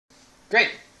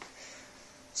Great.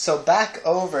 So back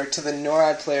over to the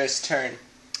NORAD player's turn.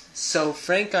 So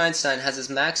Frank Einstein has his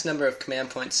max number of command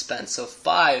points spent, so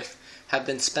 5 have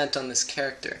been spent on this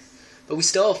character. But we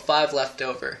still have 5 left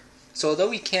over. So although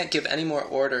we can't give any more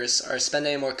orders or spend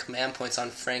any more command points on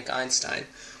Frank Einstein,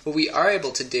 what we are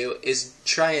able to do is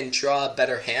try and draw a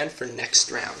better hand for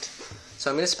next round. So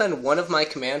I'm going to spend one of my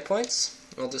command points,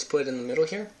 I'll just put it in the middle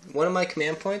here, one of my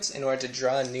command points in order to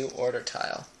draw a new order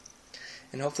tile.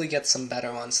 And hopefully get some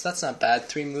better ones. So that's not bad,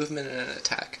 3 movement and an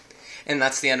attack. And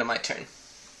that's the end of my turn.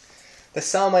 The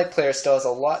Salamite player still has a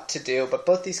lot to do, but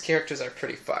both these characters are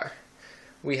pretty far.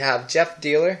 We have Jeff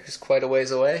Dealer, who's quite a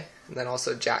ways away, and then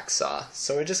also Jack Saw.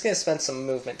 So we're just going to spend some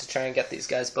movement to try and get these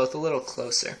guys both a little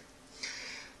closer.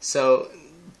 So,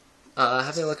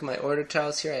 having a look at my order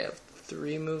tiles here, I have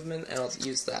 3 movement, and I'll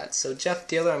use that. So Jeff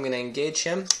Dealer, I'm going to engage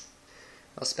him.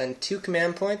 I'll spend 2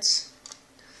 command points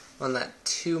on that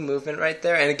 2 movement right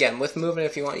there. And again, with movement,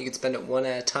 if you want, you can spend it 1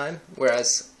 at a time,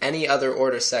 whereas any other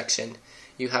order section,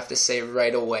 you have to say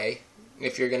right away.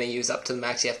 If you're going to use up to the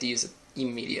max, you have to use it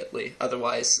immediately.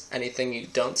 Otherwise, anything you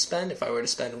don't spend, if I were to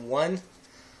spend 1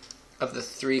 of the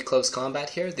 3 close combat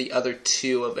here, the other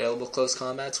 2 available close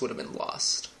combats would have been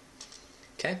lost.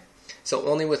 Okay? So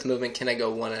only with movement can I go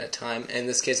 1 at a time. In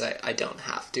this case, I don't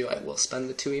have to. I will spend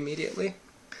the 2 immediately.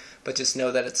 But just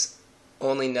know that it's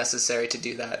only necessary to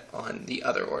do that on the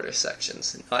other order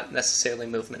sections, not necessarily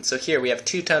movement. So here we have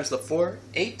 2 times the 4,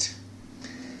 8.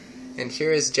 And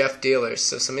here is Jeff Dealer,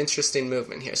 so some interesting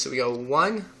movement here. So we go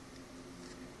 1,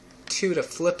 2 to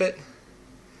flip it,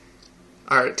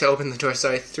 or to open the door,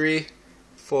 sorry, 3,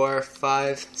 4,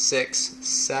 5, 6,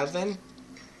 7,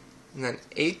 and then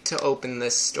 8 to open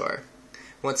this door.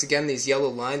 Once again, these yellow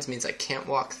lines means I can't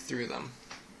walk through them.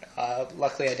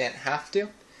 Luckily I didn't have to.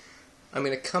 I'm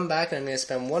going to come back and I'm going to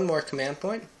spend 1 more command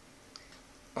point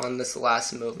on this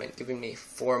last movement, giving me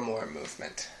 4 more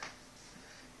movement.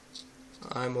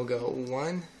 I will go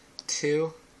 1,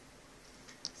 2,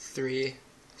 3,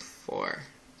 4.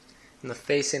 And the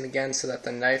facing again so that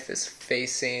the knife is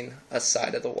facing a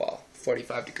side of the wall,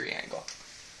 45-degree angle.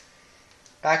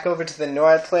 Back over to the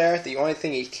NORAD player. The only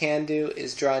thing he can do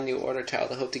is draw a new order tile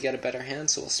to hope to get a better hand,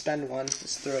 so we'll spend 1,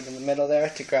 just throw it in the middle there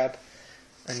to grab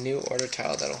a new order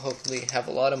tile that'll hopefully have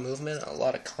a lot of movement and a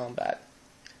lot of combat.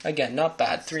 Again, not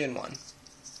bad, 3 and 1.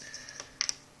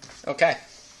 Okay.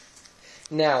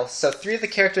 Now, so 3 of the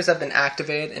characters have been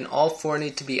activated, and all 4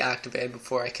 need to be activated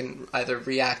before I can either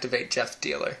reactivate Jeff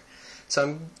Dealer. So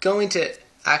I'm going to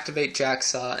activate Jack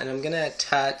Saw, and I'm going to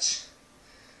attach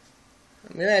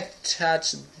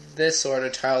this order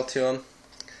tile to him,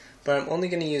 but I'm only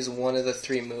going to use 1 of the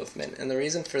 3 movement, and the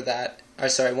reason for that, or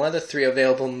sorry, 1 of the 3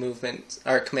 available movement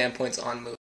or command points on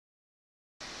movement.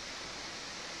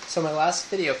 So my last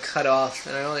video cut off,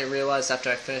 and I only realized after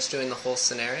I finished doing the whole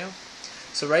scenario.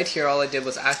 So right here, all I did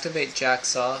was activate Jack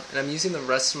Saw, and I'm using the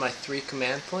rest of my 3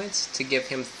 command points to give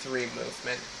him 3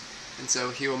 movement. And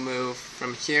so he will move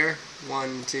from here,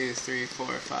 1, 2, 3, 4,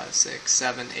 5, 6,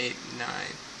 7, 8, 9,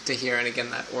 to here, and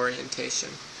again that orientation.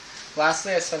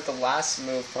 Lastly, I spent the last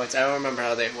move points, I don't remember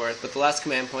how they worked, but the last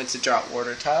command points to draw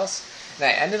order tiles, and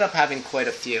I ended up having quite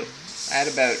a few. I had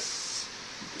about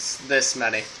this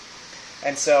many.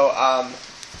 And so,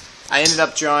 I ended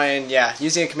up drawing,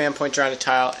 using a command point, drawing a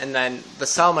tile, and then the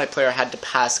Salamite player had to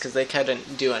pass because they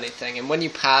couldn't do anything. And when you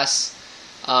pass,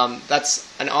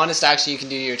 that's an honest action you can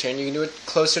do to your turn. You can do it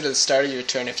closer to the start of your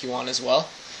turn if you want as well.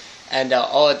 And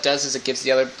all it does is it gives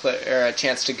the other player a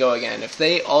chance to go again. If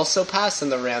they also pass, then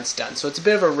the round's done. So it's a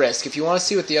bit of a risk. If you want to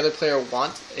see what the other player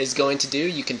is going to do,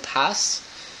 you can pass.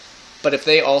 But if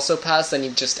they also pass, then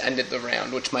you've just ended the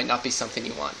round, which might not be something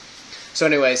you want. So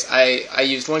anyways, I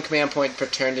used 1 command point per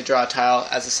turn to draw a tile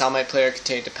as the Salamite player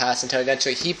continued to pass until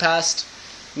eventually he passed.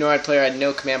 NORAD player had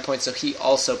no command point, so he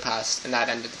also passed, and that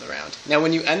ended the round. Now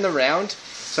when you end the round,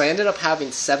 so I ended up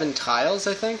having 7 tiles,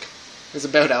 I think. It was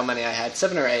about how many I had,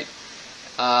 7 or 8.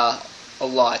 A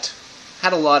lot.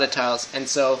 Had a lot of tiles, and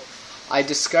so I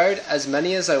discard as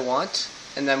many as I want,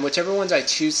 and then whichever ones I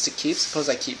choose to keep, suppose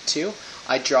I keep 2,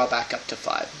 I draw back up to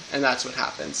 5, and that's what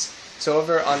happens. So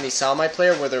over on the Salamite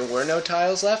player, where there were no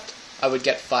tiles left, I would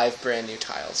get 5 brand new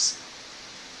tiles.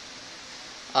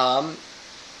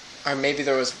 Or maybe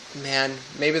there was,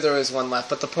 maybe there was 1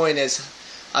 left, but the point is,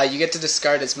 you get to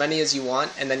discard as many as you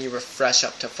want, and then you refresh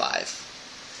up to 5.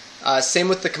 Same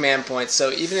with the command points, so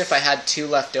even if I had 2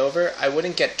 left over, I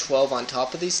wouldn't get 12 on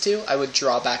top of these 2, I would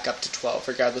draw back up to 12,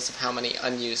 regardless of how many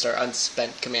unused or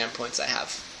unspent command points I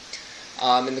have.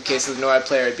 In the case of the NORAD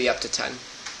player, it'd be up to 10.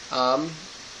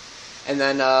 And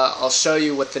then I'll show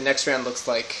you what the next round looks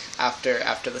like after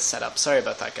the setup. Sorry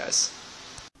about that, guys.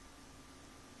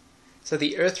 So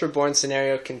the Earth Reborn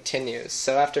scenario continues.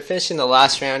 So after finishing the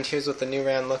last round, here's what the new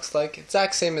round looks like.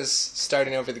 Exact same as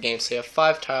starting over the game. So you have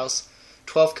 5 tiles,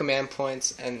 12 command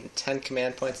points, and 10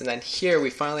 command points. And then here we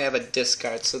finally have a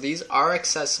discard. So these are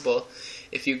accessible.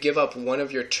 If you give up one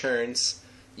of your turns,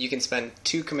 you can spend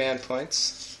 2 command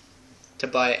points to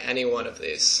buy any one of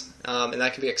these. And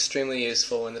that can be extremely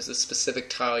useful when there's a specific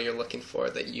tile you're looking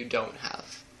for that you don't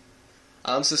have.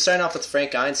 So starting off with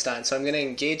Frank Einstein, so I'm going to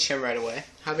engage him right away.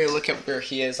 Having a look at where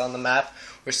he is on the map.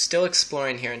 We're still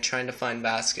exploring here and trying to find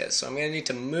baskets. So I'm going to need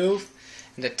to move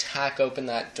and attack open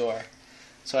that door.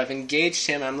 So I've engaged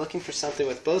him. I'm looking for something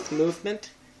with both movement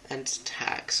and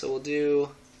attack. So we'll do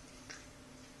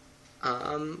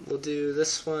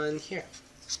this one here.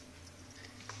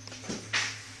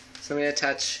 So I'm going to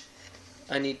attach.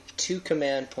 I need 2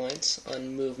 command points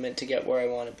on movement to get where I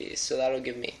want to be. So that'll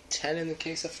give me 10 in the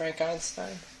case of Frank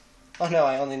Einstein. Oh no,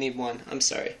 I only need 1. I'm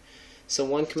sorry. So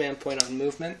 1 command point on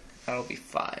movement, that'll be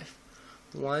 5.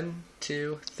 1,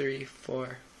 2, 3,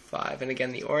 4, 5. And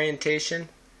again, the orientation,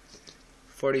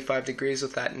 45 degrees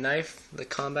with that knife, the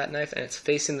combat knife, and it's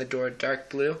facing the door dark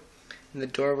blue. And the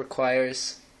door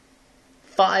requires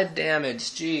 5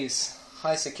 damage. Jeez,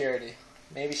 high security.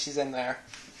 Maybe she's in there.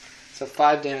 So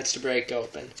 5 damage to break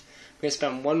open. I'm going to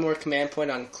spend 1 more command point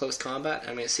on close combat.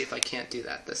 I'm going to see if I can't do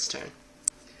that this turn.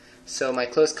 So my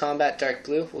close combat dark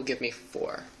blue will give me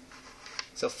 4.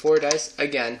 So 4 dice.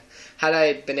 Again, had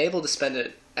I been able to spend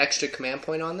an extra command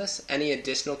point on this, any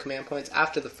additional command points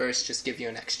after the first just give you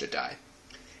an extra die.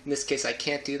 In this case I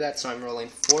can't do that, so I'm rolling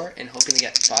 4 and hoping to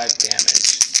get 5 damage.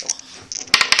 So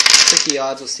tricky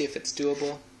odds, we'll see if it's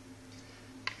doable.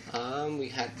 We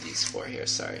had these 4 here,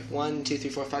 sorry. 1, 2, 3,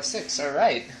 4, 5, 6.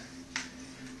 Alright.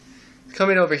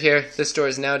 Coming over here, this door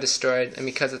is now destroyed, and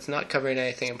because it's not covering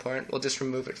anything important, we'll just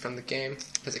remove it from the game,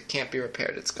 because it can't be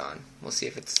repaired, it's gone. We'll see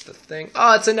if it's the thing.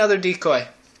 Oh, it's another decoy!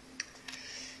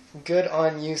 Good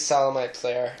on you, Salamite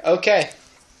player. Okay.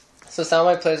 So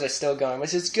Salamite players are still going,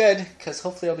 which is good, because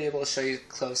hopefully I'll be able to show you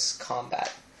close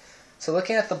combat. So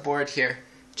looking at the board here,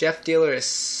 Jeff Dealer is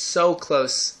so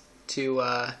close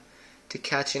to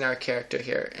catching our character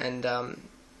here, and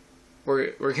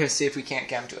we're going to see if we can't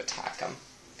get him to attack him.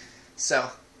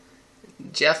 So,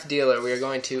 Jeff Dealer, we are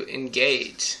going to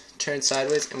engage, turn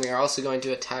sideways, and we are also going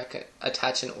to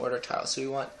attach an order tile. So we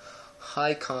want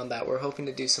high combat. We're hoping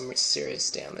to do some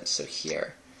serious damage. So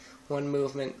here, 1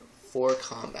 movement, 4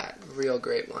 combat. Real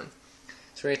great one.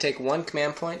 So we're going to take 1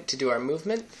 command point to do our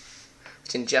movement,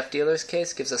 which in Jeff Dealer's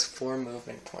case gives us 4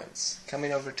 movement points.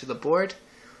 Coming over to the board,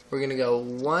 we're going to go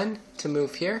 1 to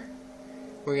move here.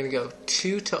 We're going to go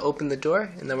 2 to open the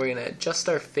door, and then we're going to adjust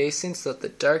our facing so that the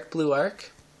dark blue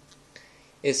arc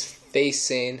is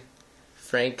facing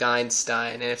Frank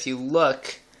Einstein. And if you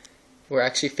look, we're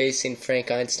actually facing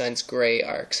Frank Einstein's gray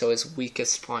arc, so his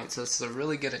weakest point. So this is a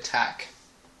really good attack.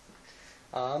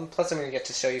 Plus I'm going to get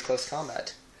to show you close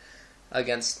combat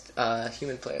against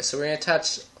human players. So we're going to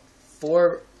attach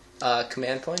 4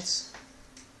 command points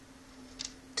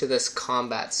to this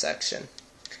combat section.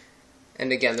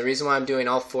 And again, the reason why I'm doing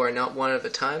all 4 and not 1 at a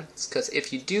time is because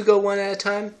if you do go 1 at a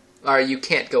time, or you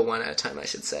can't go 1 at a time, I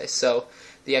should say, so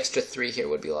the extra 3 here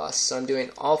would be lost. So I'm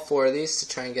doing all 4 of these to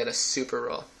try and get a super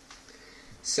roll.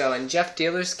 So in Jeff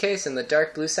Dealer's case, in the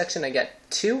dark blue section, I get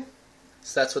 2.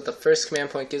 So that's what the first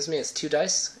command point gives me, is 2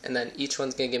 dice, and then each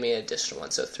one's going to give me an additional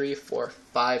 1. So 3, 4,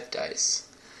 5 dice.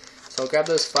 So I'll grab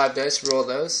those 5 dice, roll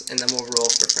those, and then we'll roll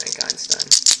for Frank Einstein.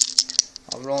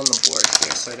 I'll roll on the board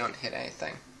here so I don't hit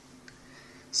anything.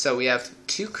 So we have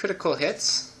 2 critical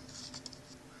hits,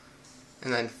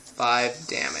 and then 5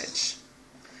 damage.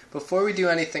 Before we do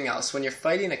anything else, when you're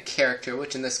fighting a character,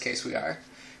 which in this case we are,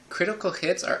 critical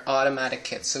hits are automatic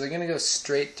hits, so they're going to go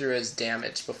straight through as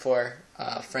damage before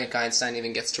Frank Einstein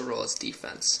even gets to roll his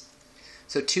defense.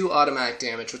 So 2 automatic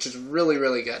damage, which is really,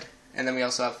 really good. And then we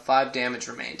also have 5 damage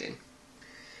remaining.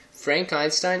 Frank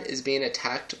Einstein is being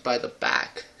attacked by the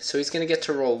back, so he's going to get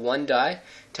to roll 1 die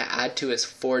to add to his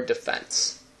 4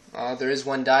 defense. There is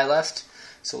 1 die left,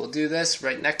 so we'll do this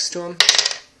right next to him,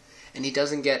 and he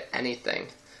doesn't get anything.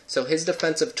 So his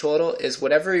defensive total is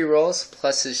whatever he rolls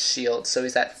plus his shield, so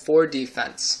he's at 4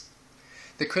 defense.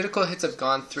 The critical hits have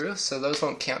gone through, so those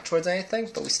won't count towards anything,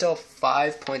 but we still have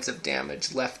 5 points of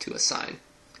damage left to assign.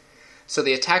 So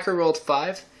the attacker rolled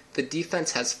 5. The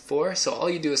defense has 4, so all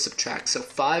you do is subtract. So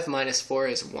 5 minus 4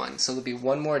 is 1, so there'll be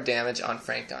 1 more damage on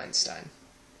Frank Einstein.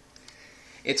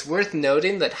 It's worth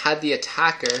noting that had the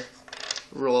attacker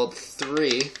rolled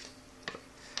 3,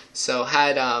 so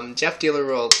had Jeff Dealer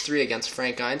rolled 3 against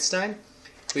Frank Einstein,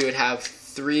 we would have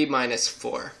 3 minus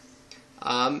 4.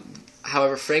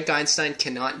 However, Frank Einstein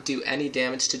cannot do any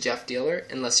damage to Jeff Dealer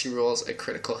unless he rolls a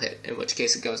critical hit, in which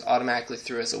case it goes automatically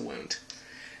through as a wound.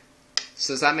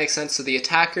 So does that make sense? So the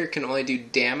attacker can only do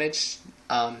damage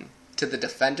to the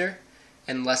defender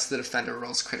unless the defender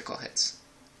rolls critical hits.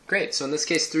 Great, so in this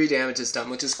case 3 damage is done,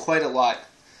 which is quite a lot.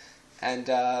 And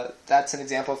that's an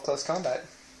example of close combat.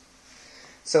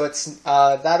 So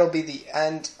that'll be the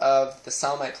end of the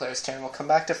Salamite player's turn. We'll come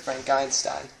back to Frank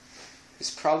Einstein, who's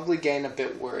probably getting a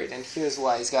bit worried, and here's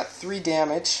why. He's got 3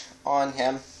 damage on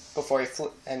him before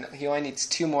and he only needs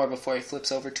 2 more before he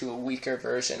flips over to a weaker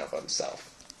version of himself.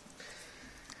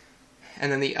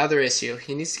 And then the other issue,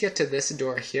 he needs to get to this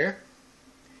door here,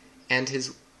 and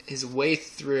his way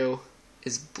through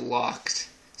is blocked.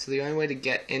 So the only way to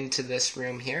get into this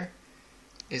room here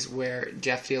is where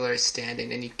Jeff Dealer is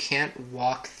standing, and you can't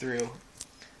walk through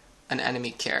an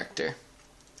enemy character.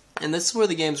 And this is where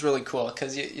the game's really cool,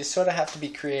 because you sort of have to be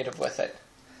creative with it.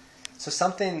 So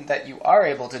something that you are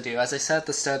able to do, as I said at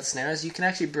the start of the scenario, is you can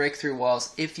actually break through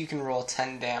walls if you can roll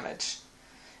 10 damage.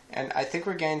 And I think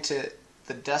we're getting to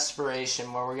the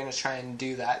desperation where we're going to try and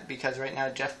do that, because right now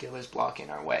Jeff Dealer's blocking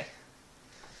our way.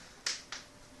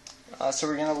 So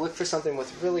we're going to look for something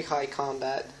with really high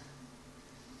combat.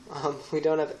 We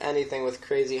don't have anything with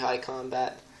crazy high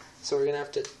combat, so we're going to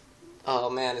have to... Oh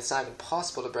man, it's not even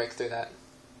possible to break through that.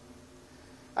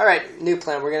 Alright, new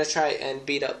plan. We're going to try and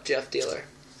beat up Jeff Dealer.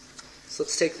 So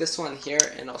let's take this one here,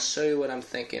 and I'll show you what I'm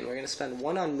thinking. We're going to spend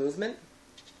 1 on movement,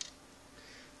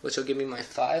 which will give me my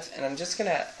 5, and I'm just going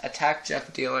to attack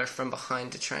Jeff Dealer from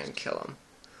behind to try and kill him.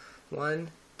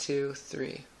 1, 2,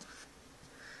 3.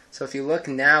 So if you look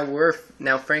now,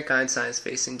 Frank Einstein is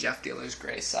facing Jeff Dealer's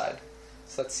gray side.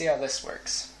 So let's see how this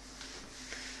works.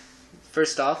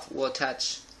 First off, we'll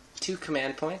attach 2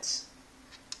 command points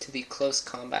to the close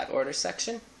combat order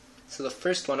section. So the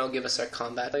first one will give us our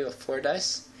combat value of 4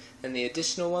 dice, and the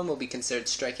additional one will be considered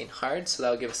striking hard, so that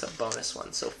will give us a bonus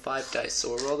one, so 5 dice. So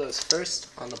we'll roll those first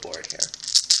on the board here.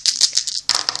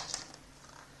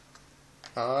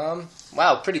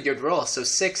 Wow, pretty good roll. So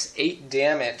 6, 8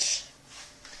 damage.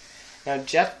 Now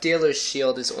Jeff Dealer's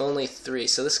shield is only 3,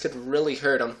 so this could really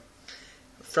hurt him.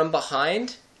 From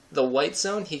behind the white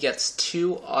zone, he gets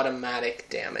 2 automatic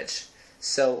damage.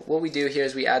 So what we do here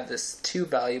is we add this 2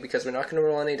 value, because we're not going to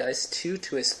roll any dice, 2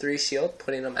 to his 3 shield,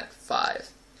 putting him at 5.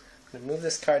 I'm going to move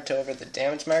this card to over the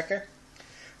damage marker.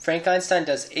 Frank Einstein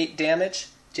does 8 damage.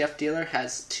 Jeff Dealer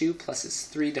has 2 plus his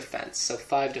 3 defense, so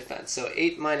 5 defense. So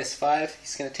 8 minus 5,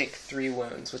 he's going to take 3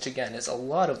 wounds, which again is a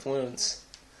lot of wounds.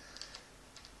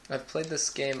 I've played this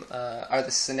game, or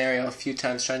this scenario a few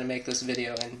times trying to make this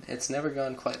video, and it's never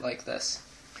gone quite like this.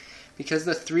 Because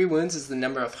the 3 wounds is the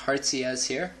number of hearts he has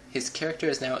here, his character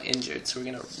is now injured, so we're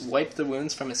going to wipe the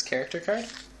wounds from his character card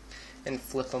and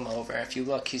flip him over. If you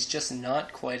look, he's just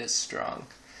not quite as strong.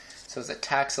 So his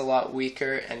attack's a lot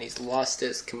weaker, and he's lost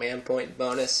his command point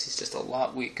bonus. He's just a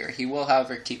lot weaker. He will,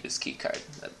 however, keep his key card.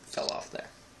 That fell off there.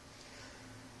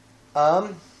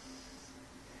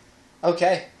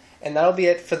 Okay. And that'll be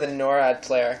it for the NORAD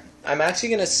player. I'm actually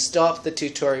going to stop the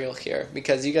tutorial here,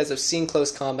 because you guys have seen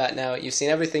close combat now. You've seen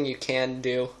everything you can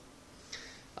do.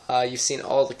 You've seen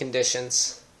all the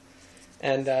conditions.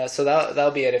 And so that'll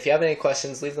be it. If you have any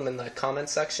questions, leave them in the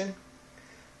comments section.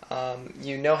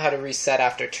 You know how to reset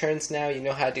after turns now. You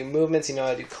know how to do movements. You know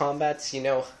how to do combats. You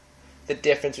know the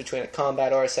difference between a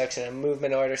combat order section and a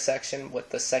movement order section, what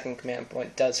the second command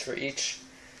point does for each.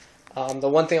 The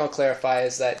one thing I'll clarify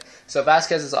is that, so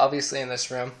Vasquez is obviously in this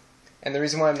room, and the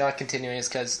reason why I'm not continuing is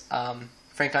because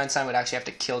Frank Einstein would actually have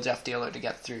to kill Jeff Dealer to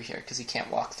get through here, because he can't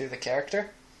walk through the character.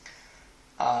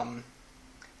 And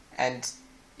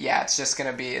yeah, it's just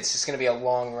gonna be a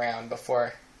long round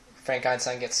before Frank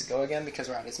Einstein gets to go again, because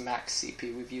we're at his max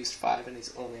CP. We've used 5, and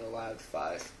he's only allowed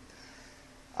 5.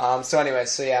 So anyway,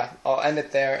 so yeah, I'll end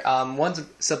it there.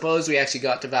 Suppose we actually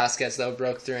got to Vasquez, though,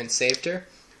 broke through and saved her.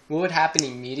 What would happen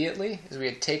immediately is we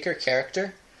would take her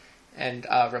character and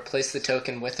replace the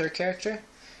token with her character,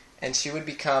 and she would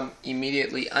become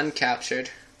immediately uncaptured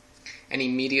and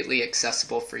immediately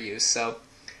accessible for use. So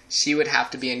she would have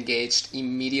to be engaged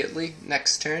immediately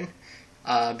next turn,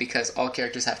 because all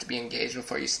characters have to be engaged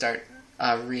before you start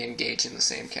re-engaging the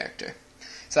same character.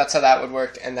 So that's how that would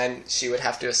work, and then she would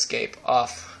have to escape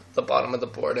off the bottom of the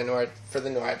board in order for the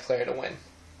NORAD player to win.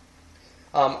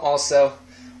 Also,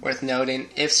 worth noting,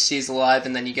 if she's alive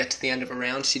and then you get to the end of a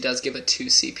round, she does give a 2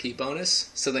 CP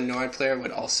bonus, so the NORAD player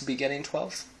would also be getting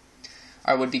 12,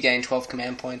 or would be getting 12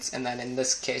 command points, and then in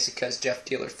this case, because Jeff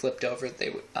Dealer flipped over, they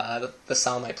would, the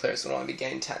Salamite players would only be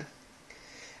getting 10.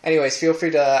 Anyways, feel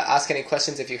free to ask any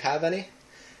questions if you have any.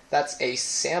 that's a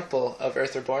sample of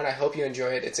Earth Reborn. I hope you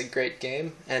enjoy it. It's a great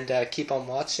game, and keep on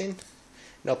watching.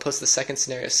 And I'll post the second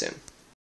scenario soon.